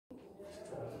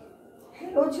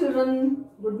Hello children,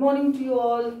 good morning to you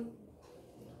all.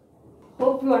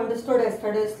 Hope you understood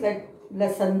yesterday's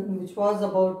lesson which was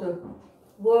about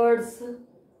words,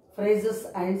 phrases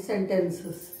and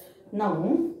sentences.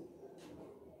 Now,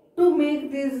 to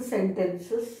make these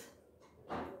sentences,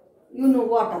 you know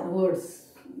what are words.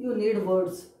 You need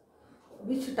words.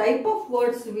 Which type of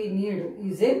words we need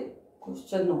is a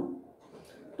question now.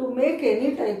 To make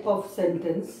any type of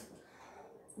sentence,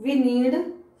 we need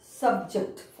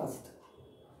subject first.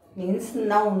 Means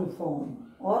noun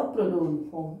form or pronoun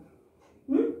form.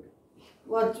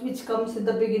 Which comes in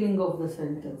the beginning of the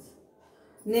sentence.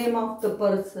 Name of the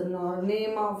person or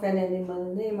name of an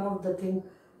animal, name of the thing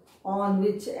on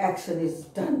which action is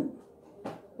done.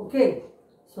 Okay.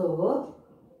 So,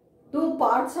 two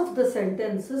parts of the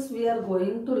sentences we are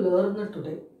going to learn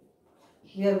today.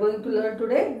 We are going to learn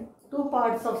today two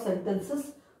parts of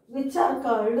sentences which are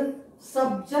called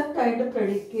subject and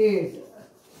predicate.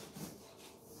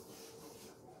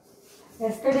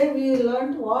 Yesterday we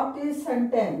learnt what is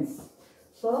sentence.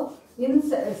 So,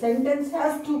 sentence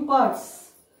has two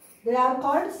parts. They are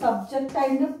called subject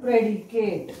and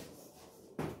predicate.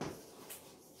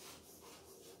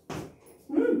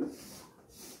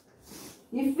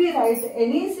 If we write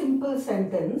any simple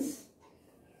sentence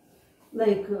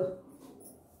like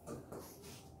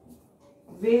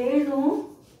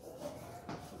Venu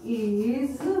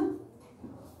is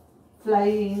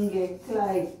flying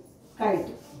a kite.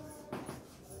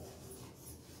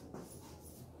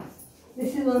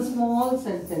 This is one small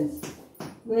sentence.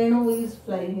 Venu is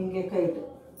flying a kite.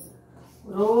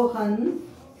 Rohan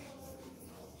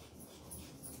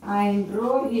and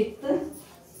Rohit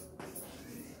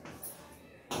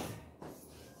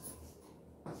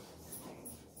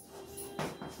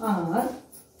are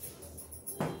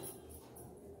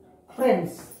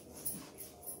friends.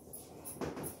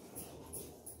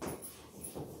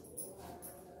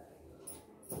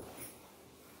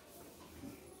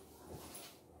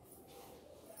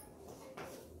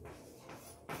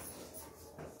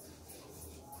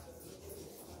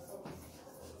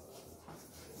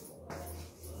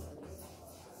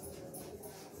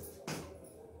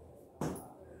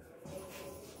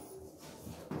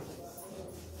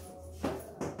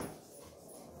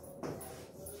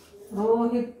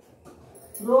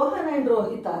 Rohan and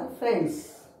Rohit are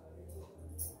friends.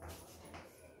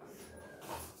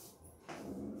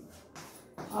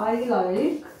 I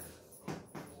like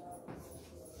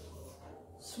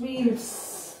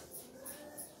sweets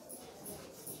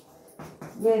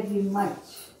very much.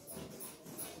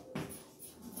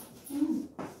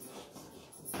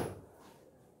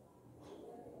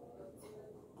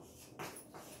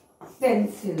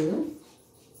 Pencil,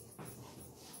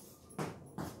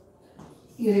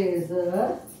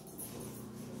 eraser,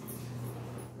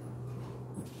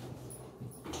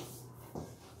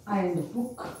 and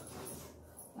book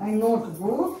and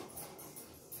notebook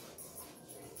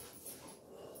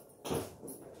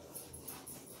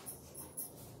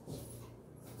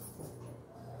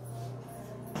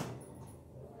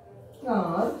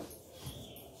are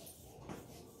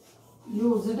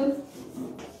used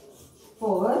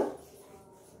for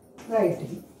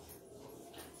writing.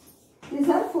 These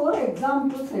are four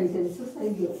example sentences I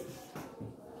give.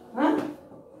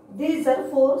 These are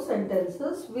four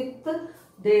sentences. With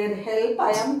their help,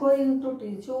 I am going to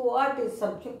teach you what is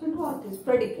subject and what is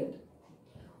predicate.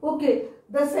 Okay,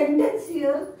 the sentence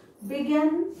here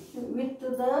began with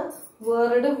the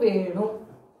word Venu.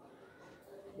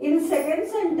 In second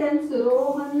sentence,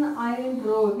 Rohan and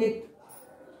Rohit.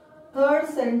 Third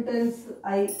sentence,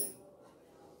 I.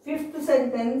 Fifth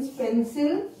sentence,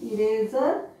 pencil,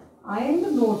 eraser and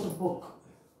notebook.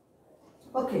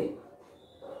 Okay.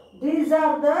 These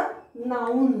are the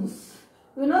nouns.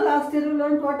 You know, last year you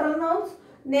learned what are nouns?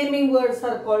 Naming words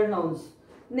are called nouns.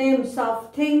 Names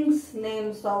of things,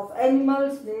 names of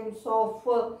animals, names of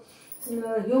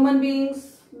human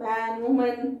beings, man,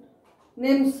 woman,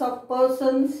 names of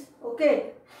persons,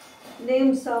 okay,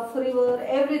 names of river,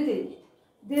 everything.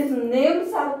 These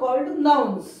names are called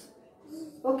nouns.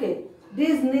 Okay,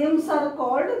 these names are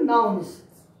called nouns.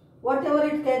 Whatever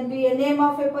it can be, a name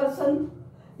of a person.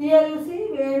 Here you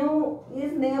see Venu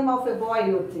is name of a boy,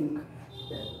 you think.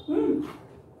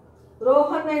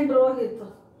 Rohan and Rohit,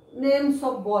 names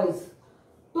of boys.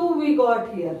 Two we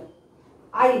got here.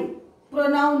 I,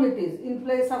 pronoun it is. In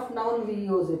place of noun we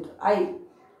use it. I.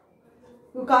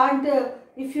 You can't,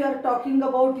 if you are talking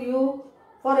about you,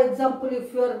 for example,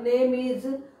 if your name is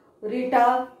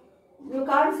Rita, you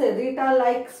can't say Rita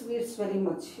likes sweets very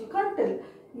much. You can't tell.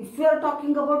 If you are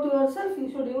talking about yourself, you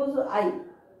should use I.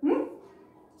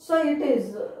 So it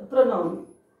is pronoun.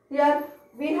 Here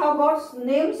we have got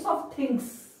names of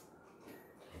things.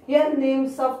 Here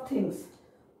names of things.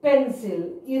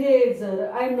 Pencil,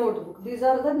 eraser and notebook. These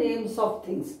are the names of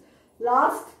things.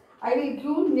 Last, I will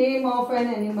give name of an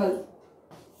animal.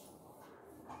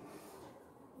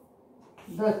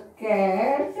 The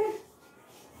cat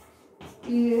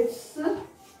eats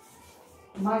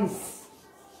mice.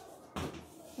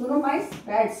 You know mice?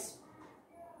 Rats.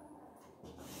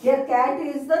 Here cat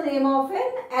is the name of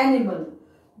an animal.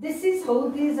 This is how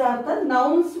these are the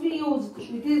nouns we use.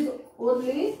 It is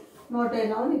only not a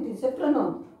noun, it is a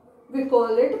pronoun. We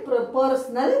call it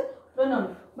personal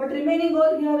pronoun. But remaining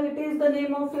all here it is the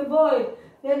name of a boy.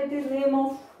 Here it is name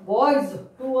of boys,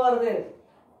 two are there.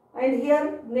 And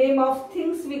here name of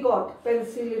things we got.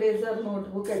 Pencil, eraser,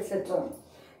 notebook, etc.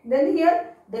 Then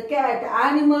here the cat,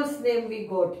 animal's name we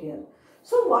got here.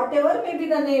 So whatever may be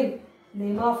the name.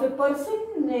 Name of a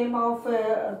person, name of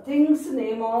things,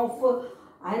 name of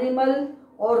animal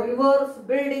or rivers,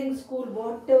 building, school,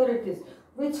 whatever it is,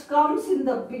 which comes in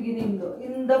the beginning,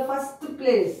 in the first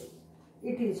place,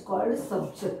 it is called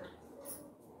subject.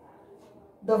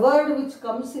 The word which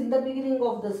comes in the beginning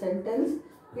of the sentence,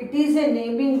 it is a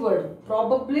naming word.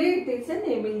 Probably it is a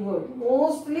naming word.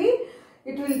 Mostly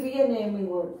it will be a naming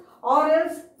word. Or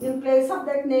else in place of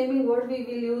that naming word, we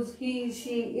will use he,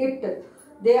 she, it.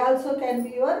 They also can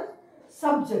be your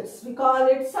subjects. We call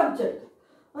it subject.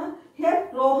 Here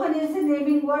Rohan is a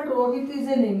naming word, Rohit is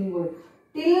a naming word.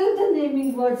 Till the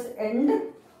naming words end,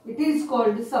 it is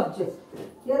called subject.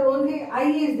 Here only I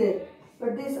is there,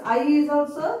 but this I is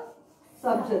also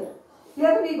subject.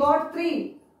 Here we got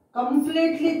three.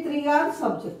 Completely three are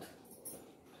subject.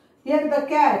 Here the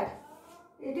cat,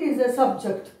 it is a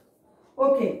subject.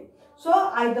 Okay. So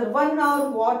either one or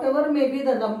whatever may be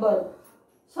the number.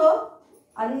 So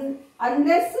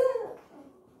unless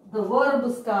the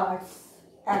verb starts,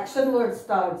 action word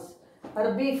starts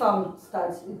or be form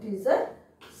starts, it is a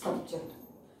subject.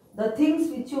 The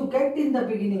things which you get in the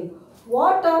beginning.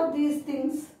 What are these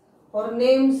things or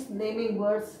names, naming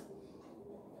words?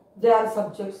 They are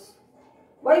subjects.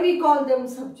 Why we call them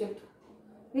subject?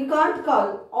 We can't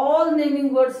call all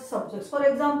naming words subjects. For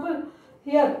example,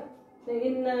 here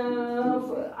in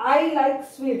I like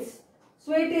sweets.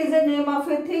 Sweet is a name of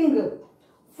a thing.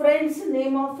 Friends,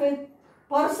 name of a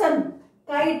person.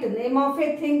 Kite, name of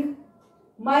a thing.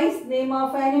 Mice, name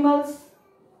of animals.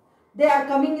 They are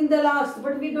coming in the last,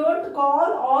 but we don't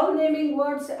call all naming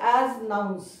words as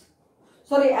nouns.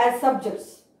 Sorry, as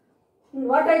subjects.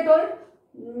 What I told?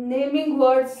 Naming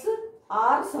words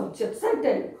are subjects,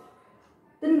 certain.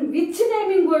 Then which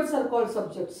naming words are called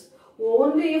subjects?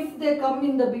 Only if they come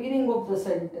in the beginning of the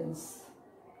sentence.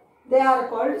 They are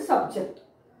called subject.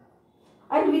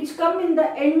 And which come in the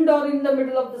end or in the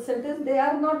middle of the sentence, they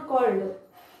are not called.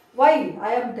 Why?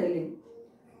 I am telling.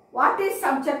 What is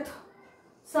subject?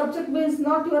 Subject means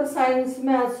not your science,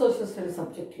 math, social studies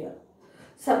subject here.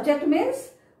 Subject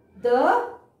means the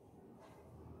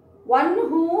one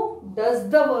who does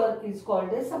the work is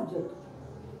called a subject.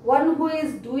 One who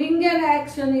is doing an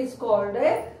action is called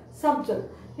a subject.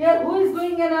 Here, who is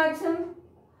doing an action?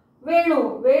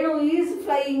 Venu. Venu is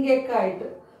flying a kite.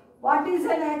 What is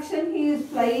an action? He is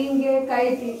flying a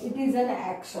kite. It is an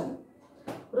action.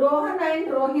 Rohan and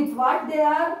Rohit, what they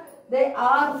are? They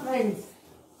are friends.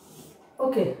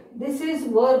 Okay, this is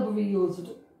verb we used.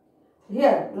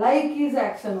 Here, like is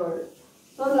action word.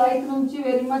 So, like nunchi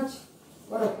very much.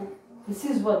 This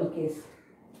is one case.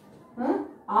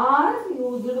 Are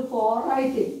used for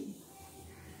writing.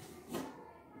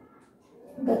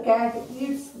 The cat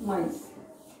eats mice.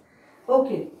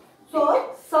 Okay.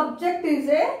 So, subject is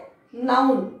a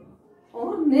noun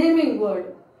or naming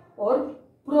word or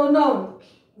pronoun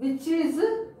which is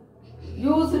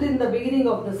used in the beginning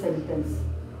of the sentence.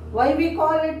 Why we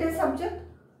call it a subject?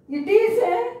 It is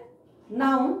a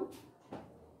noun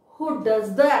who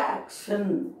does the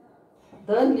action.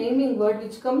 The naming word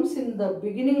which comes in the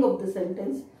beginning of the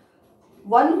sentence.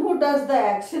 One who does the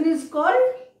action is called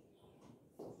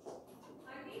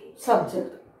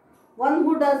subject. One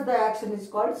who does the action is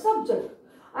called subject.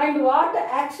 And what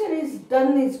action is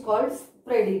done is called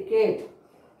predicate.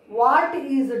 What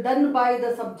is done by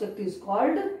the subject is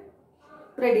called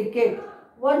predicate.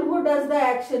 One who does the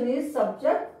action is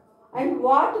subject and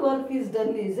what work is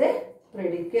done is a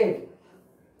predicate.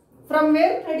 From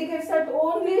where predicates are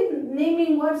only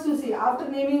naming words you see. After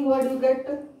naming word you get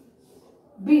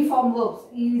be form verbs.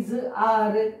 Is,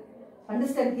 are.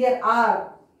 Understand here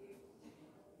are.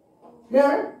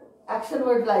 Here action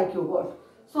word like you got.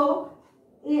 So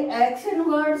action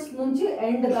words nunchi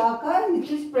end daaka it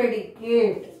is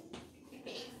predicate.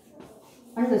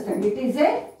 Understand, it is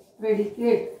a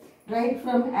predicate. right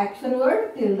from action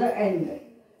word till the end.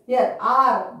 Here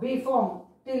are, be form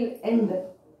till end.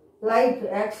 Like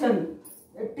action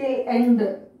till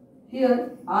end.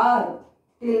 Here are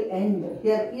till end.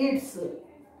 Here eats,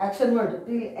 action word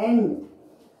till end.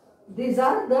 These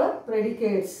are the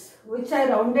predicates which I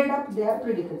rounded up. They are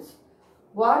predicates.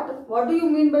 What do you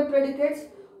mean by predicates?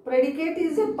 Predicate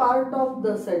is a part of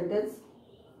the sentence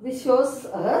which shows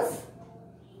us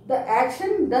the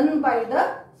action done by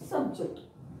the subject.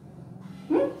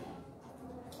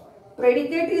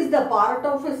 Predicate is the part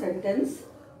of a sentence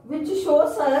which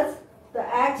shows us the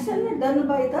action done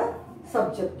by the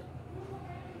subject.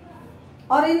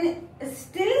 Or in a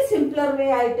still simpler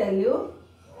way, I tell you,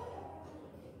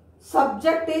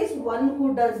 subject is one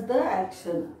who does the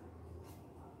action.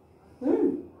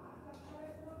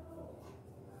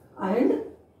 And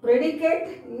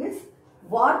predicate is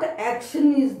what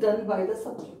action is done by the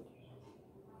subject.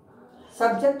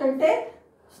 Subject ante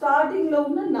starting lo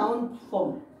unna noun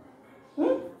form.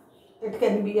 It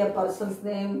can be a person's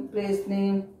name, place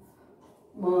name,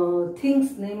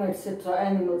 thing's name, etc.,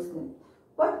 animal's name.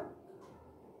 But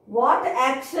what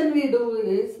action we do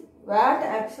is, what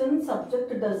action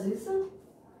subject does is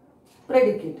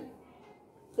predicate.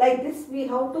 Like this, we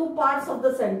have two parts of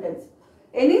the sentence.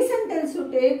 Any sentence you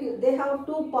take, they have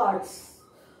two parts.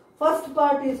 First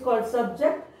part is called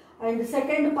subject and the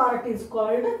second part is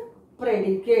called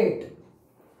predicate.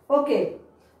 Okay,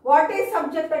 what is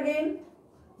subject again?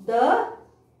 The,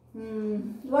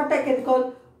 what I can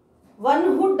call, one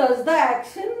who does the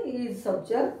action is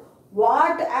subject.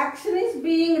 What action is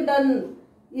being done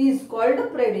is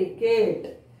called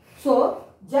predicate. So,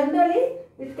 generally,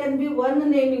 it can be one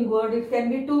naming word, it can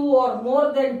be two or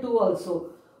more than two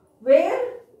also.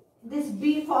 Where this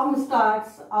be form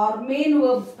starts or main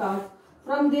verb starts,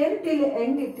 from there till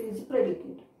end it is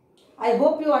predicate. I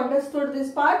hope you understood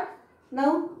this part.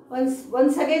 Now,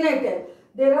 once again I tell,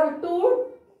 there are two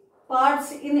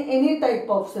parts in any type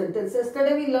of sentence.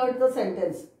 Yesterday we learned the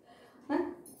sentence.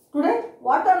 Today,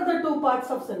 what are the two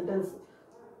parts of sentence?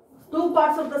 Two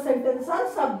parts of the sentence are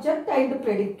subject and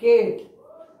predicate.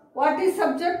 What is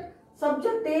subject?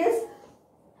 Subject is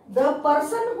the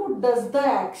person who does the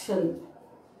action.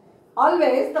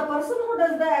 Always the person who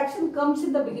does the action comes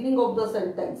in the beginning of the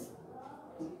sentence.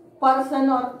 Person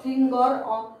or thing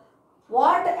or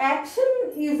what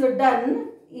action is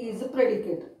done is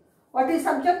predicate. What is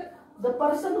subject? The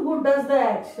person who does the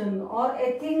action or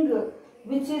a thing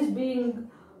which is being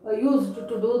used to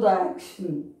do the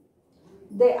action.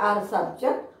 They are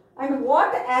subject, and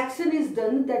what action is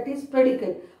done, that is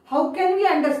predicate. How can we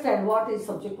understand what is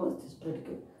subject, what is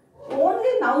predicate?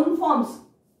 Only noun forms.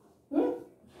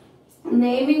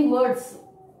 Naming words.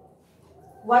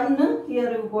 One,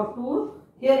 here you got two,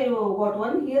 here you got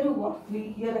one, here you got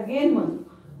three, here again one.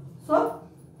 So,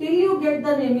 till you get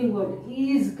the naming word,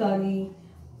 is kani,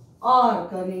 are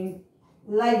kani,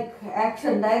 like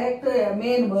action, direct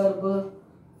main verb,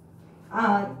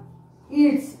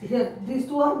 eats, here, these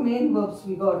two are main verbs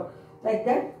we got, like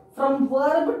that. From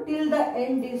verb till the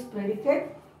end is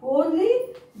predicate. Only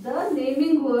the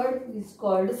naming word is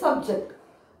called subject.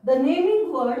 The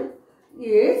naming word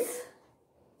is,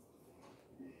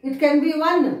 it can be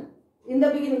one in the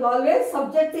beginning. Always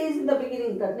subject is in the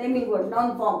beginning, the naming word,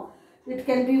 noun form. It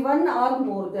can be one or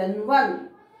more than one.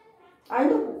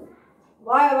 And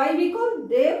why? Because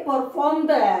they perform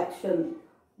the action.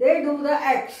 They do the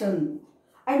action.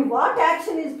 And what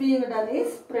action is being done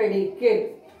is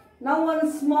predicate. Now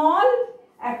one small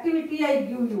activity I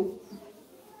give you.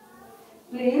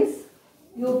 Please,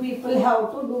 you people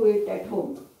have to do it at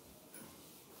home.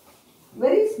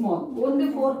 Very small,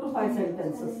 only 4 to 5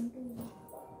 sentences.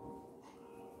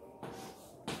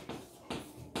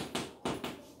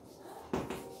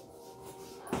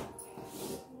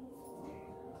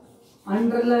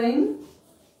 Underline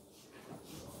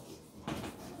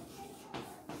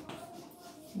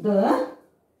the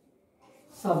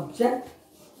subject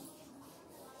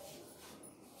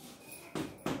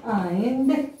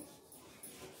and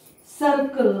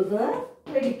circle the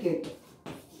predicate.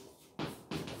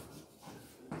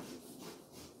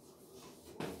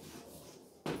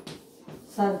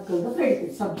 Circle the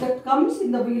predicate. Subject comes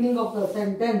in the beginning of the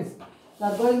sentence. You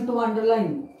are going to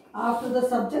underline. After the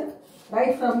subject,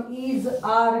 right from is,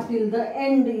 are till the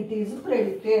end, it is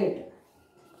predicate.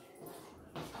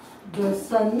 The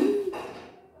sun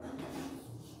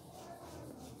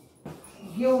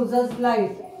gives us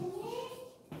light.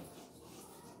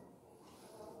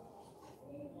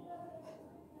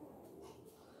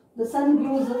 The sun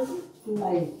gives us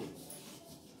light.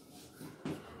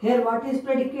 Here what is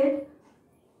predicate?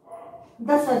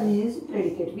 The sun is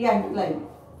predicate. We underline.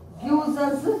 gives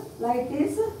us light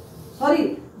is,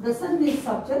 sorry, the sun is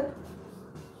subject,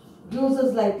 gives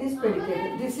us light is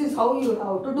predicate. This is how you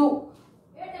have to do.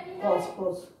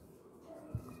 Pause.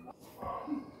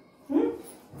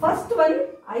 First one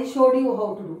I showed you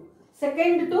how to do.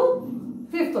 Second to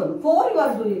fifth one. 4 you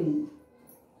are doing.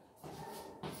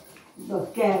 The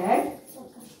cat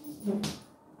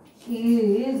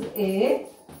is a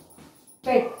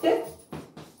pet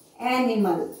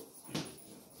animal.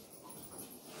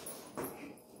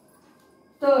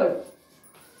 Third,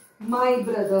 my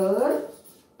brother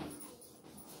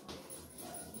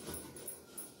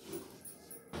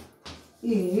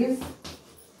is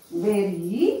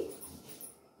very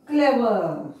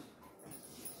clever.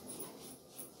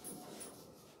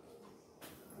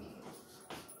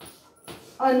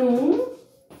 Anu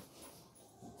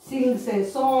sings a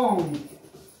song.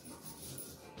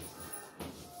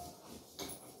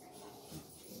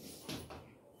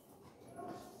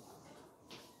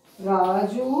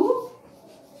 Raju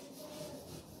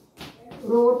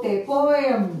wrote a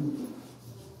poem.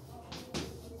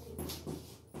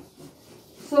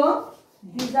 So,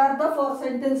 these are the 4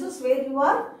 sentences where you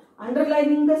are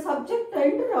underlining the subject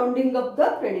and rounding up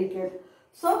the predicate.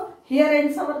 So, here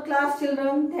ends our class,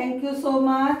 children. Thank you so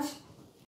much.